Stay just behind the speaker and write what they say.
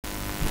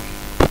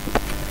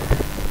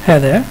Hi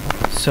there.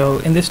 So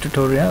in this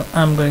tutorial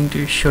I'm going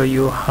to show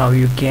you how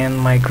you can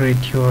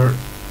migrate your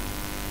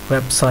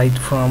website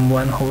from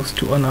one host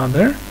to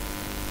another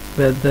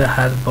with the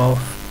help of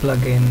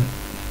plugin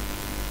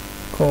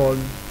called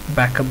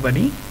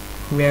Backupbuddy.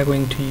 We are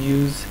going to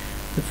use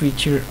the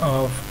feature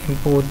of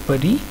import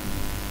buddy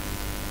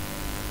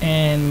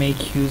and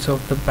make use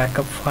of the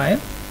backup file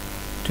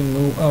to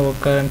move our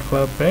current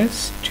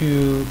WordPress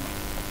to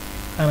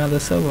another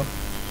server.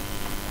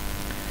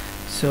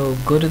 So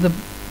go to the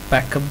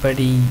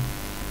Backupbuddy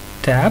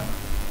tab,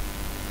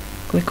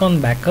 click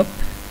on backup,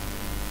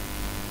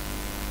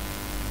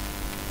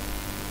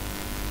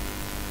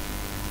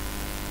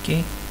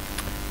 okay,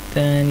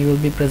 then you will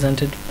be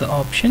presented with the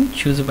option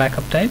choose a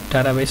backup type,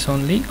 database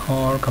only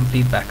or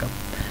complete backup.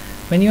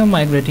 When you are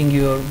migrating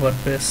your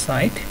WordPress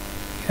site,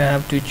 you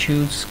have to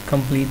choose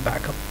complete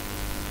backup,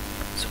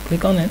 so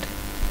click on it.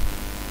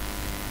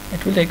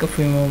 It will take a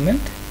few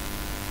moments,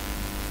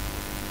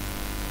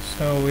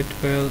 so it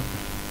will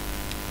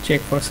check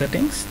for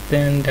settings,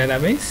 then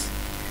database,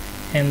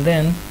 and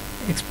then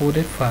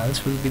exported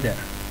files will be there.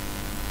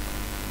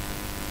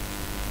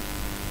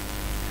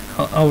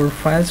 Our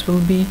files will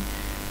be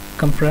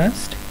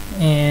compressed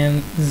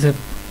and zip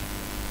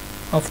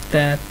of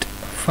that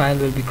file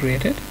will be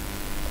created,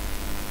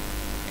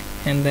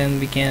 and then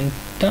we can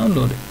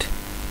download it.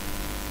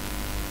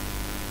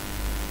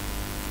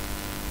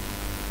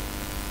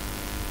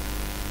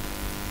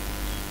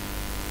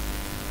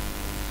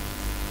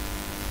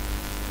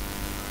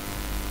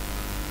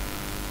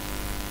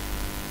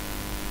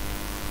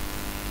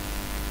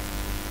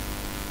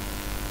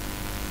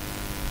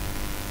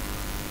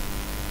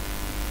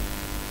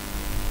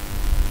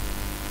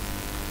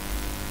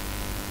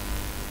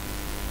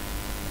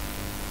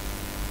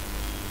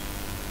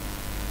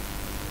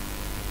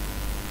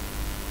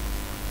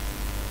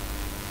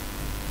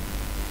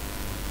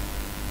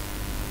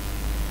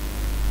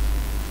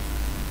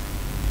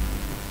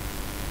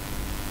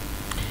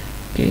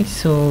 Okay,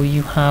 so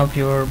you have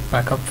your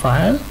backup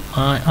file.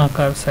 My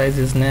archive size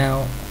is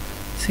now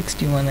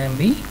 61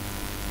 MB,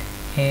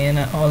 and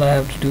all I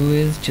have to do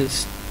is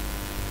just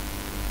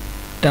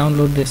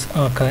download this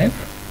archive.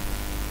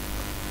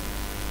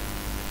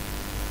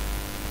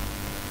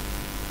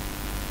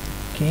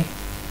 Okay,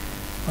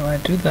 while I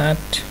do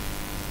that,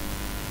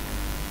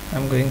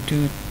 I'm going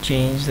to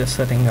change the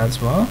setting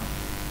as well.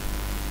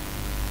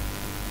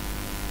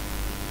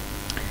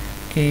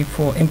 Okay,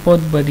 for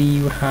import buddy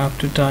you have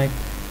to type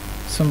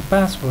some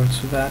password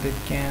so that it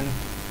can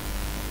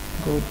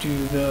go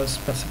to the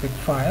specific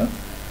file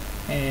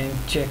and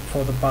check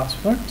for the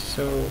password.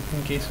 So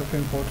in case of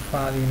import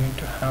file you need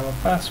to have a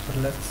password.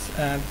 Let's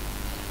add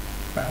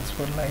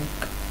password like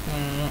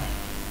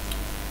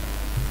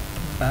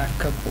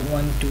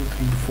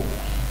backup1234.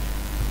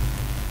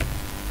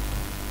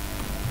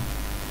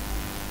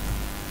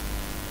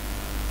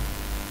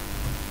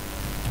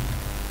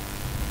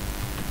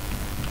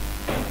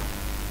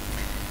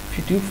 If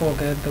you do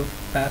forget the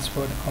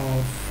password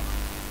of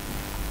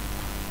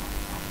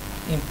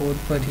import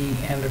buddy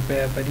and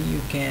repair buddy, you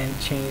can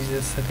change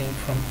the setting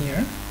from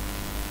here.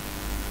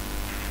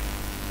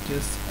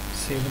 Just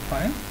save the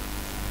file.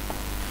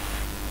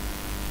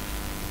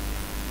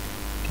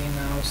 Okay,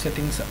 now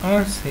settings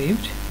are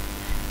saved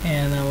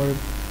and our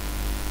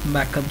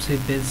backup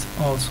zip is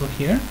also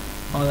here.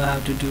 All I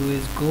have to do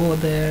is go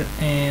there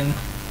and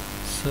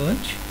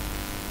search.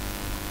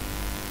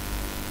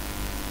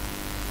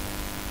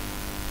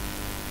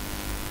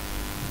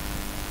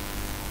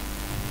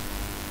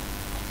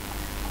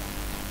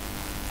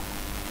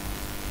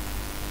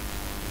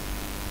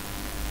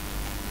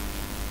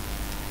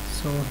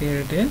 So here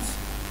it is,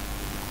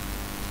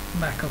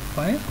 backup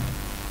file.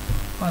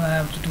 All I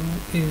have to do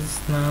is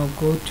now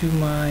go to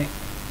my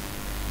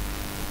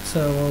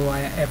server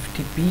via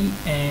FTP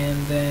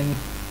and then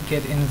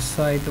get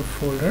inside the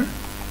folder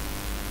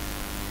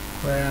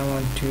where I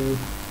want to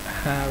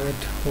have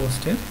it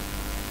hosted,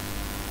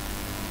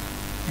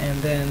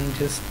 and then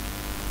just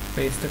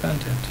paste the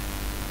content.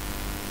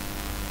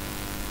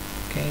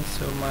 Okay,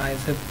 so my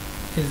zip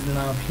is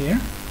now here.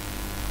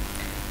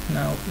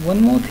 Now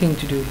one more thing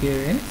to do here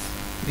is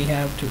we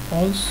have to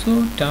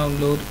also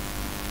download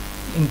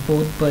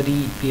import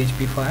buddy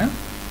PHP file.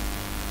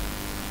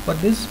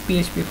 What this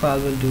PHP file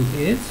will do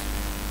is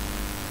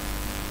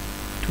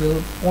it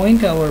will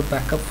point our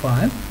backup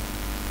file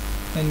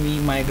when we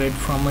migrate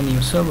from a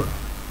new server.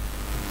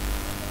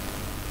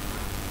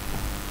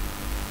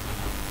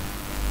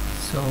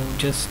 So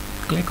just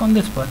click on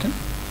this button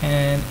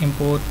and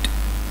import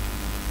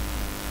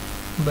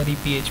buddy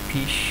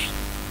PHP should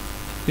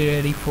be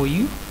ready for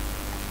you.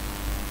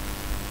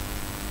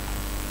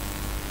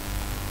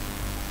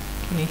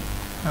 Okay,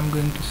 I'm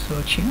going to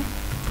search here.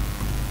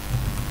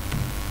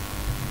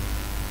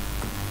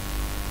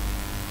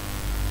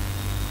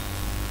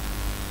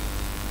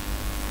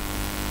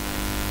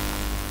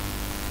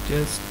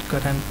 Just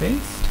cut and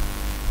paste.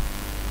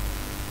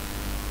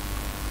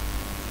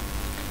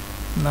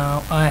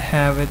 Now I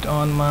have it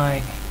on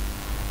my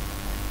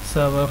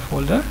server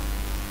folder.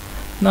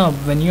 Now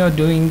when you are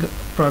doing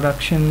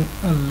production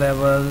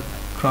level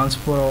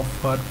transfer of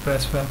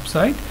WordPress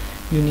website,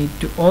 you need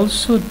to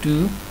also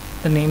do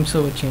the name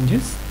server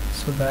changes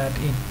so that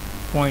it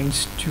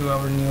points to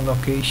our new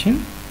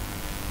location.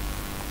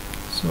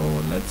 So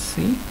let's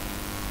see.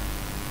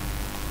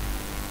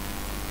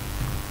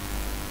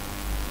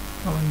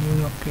 Our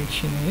new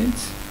location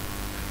is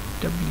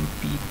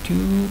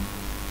WP2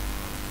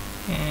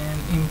 and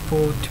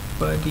import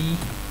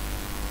buddy.php.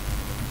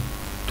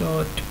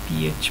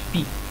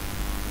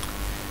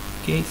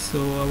 Okay, so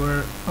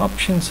our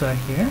options are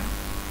here.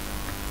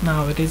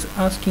 Now it is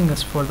asking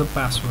us for the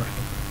password.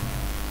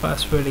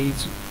 Password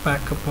is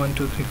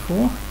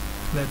backup1234.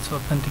 Let's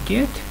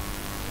authenticate.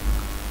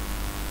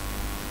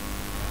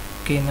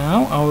 Okay,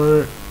 now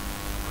our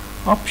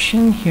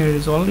option here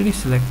is already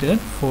selected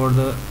for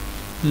the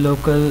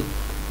local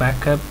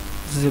backup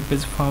zip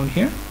is found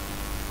here.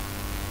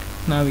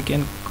 Now we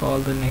can call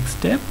the next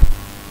step.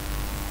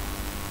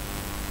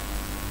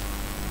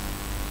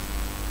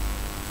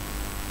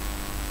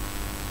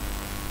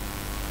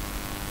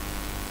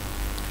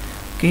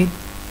 Okay,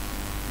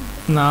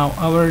 now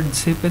our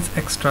zip is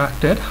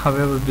extracted.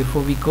 However,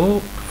 before we go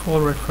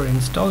forward for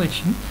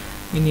installation,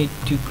 we need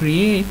to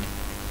create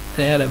a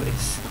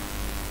database.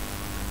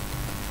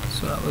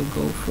 So I will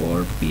go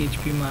for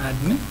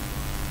phpMyAdmin.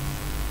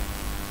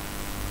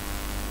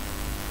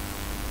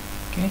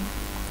 Okay,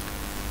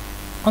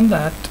 on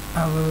that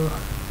I will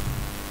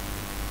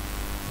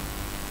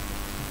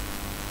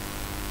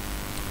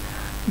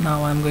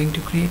now I'm going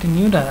to create a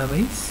new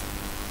database.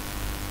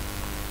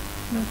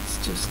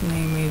 Let's just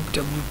name it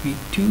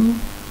WP2.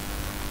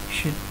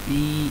 Should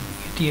be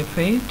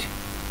UTF-8.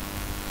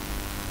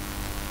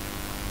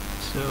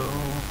 So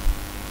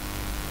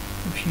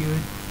if you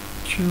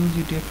choose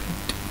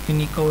UTF-8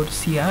 Unicode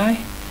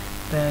CI,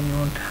 then you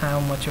won't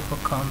have much of a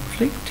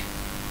conflict.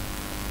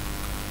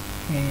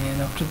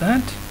 And after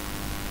that,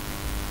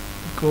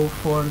 go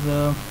for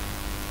the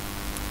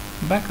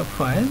backup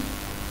file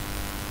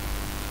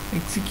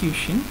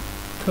execution.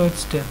 Third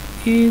step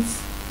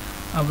is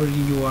our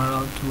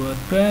URL to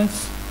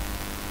WordPress.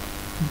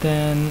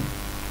 Then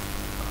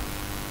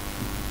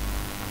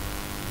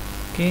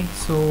okay,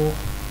 so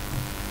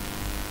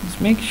just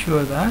make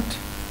sure that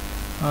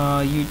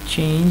you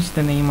change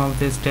the name of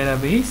this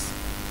database,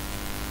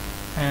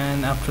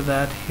 and after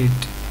that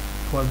hit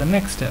for the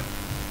next step.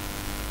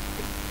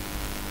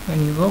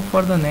 When you go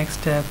for the next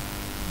step,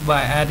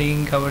 by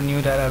adding our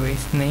new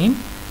database name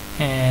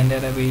and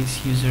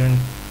database user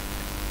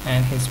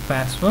and his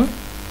password,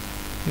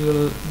 you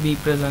will be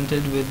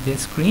presented with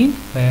this screen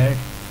where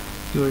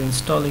your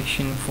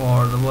installation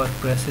for the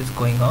WordPress is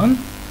going on.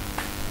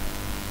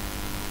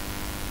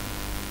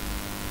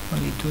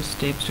 Only 2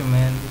 steps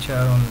remain, which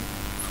are on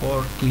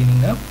for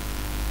cleaning up.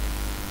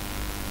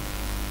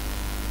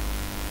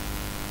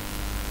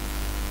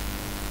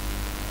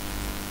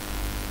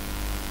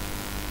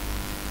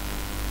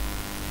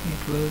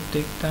 It will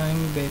take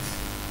time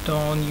based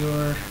on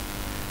your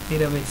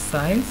database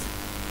size.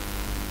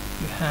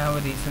 If you have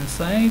a decent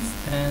size,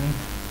 then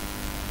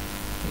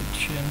it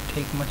shouldn't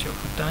take much of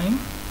a time.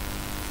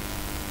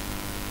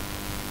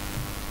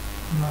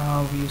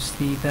 Now you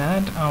see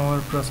that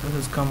our process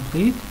is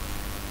complete,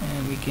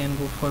 and we can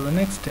go for the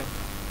next step.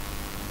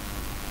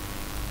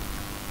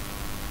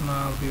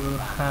 Now we will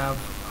have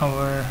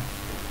our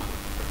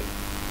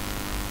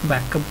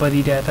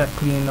Backupbuddy data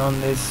cleaned on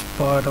this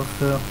part of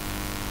the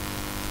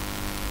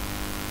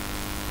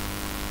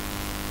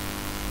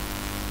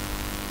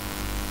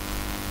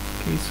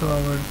okay, so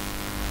our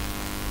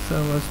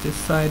servers, this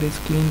side is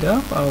cleaned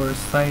up, our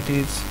site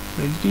is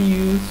ready to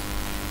use,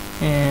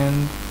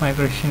 and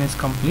migration is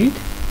complete.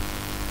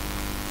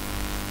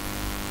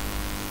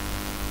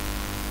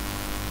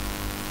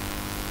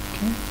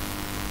 Okay,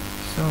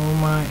 so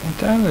my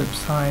entire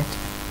website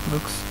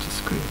looks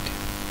just great.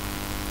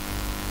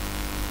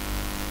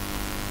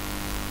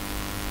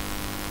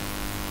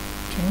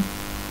 Okay,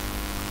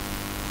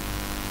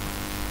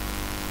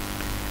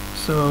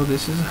 so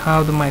this is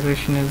how the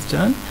migration is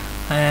done.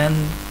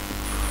 And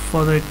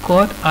for the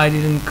record, I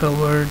didn't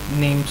cover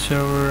name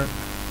server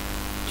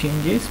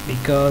changes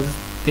because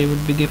they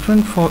would be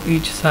different for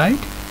each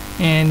site,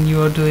 and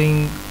you are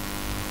doing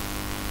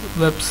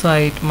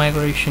website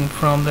migration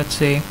from, let's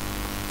say,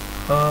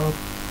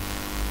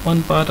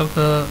 one part of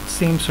the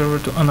same server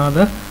to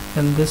another,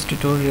 and this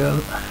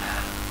tutorial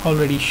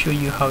already show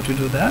you how to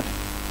do that.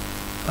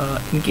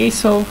 In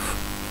case of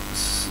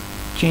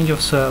change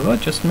of server,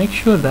 just make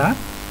sure that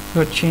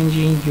you are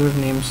changing your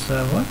name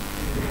server,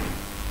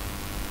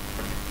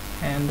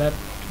 and that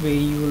way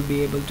you will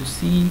be able to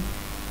see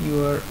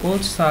your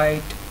old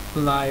site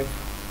live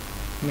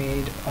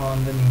made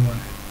on the new one.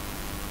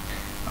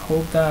 I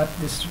hope that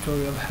this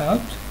tutorial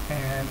helped,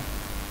 and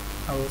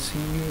I will see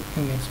you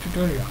in next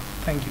tutorial.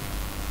 Thank you.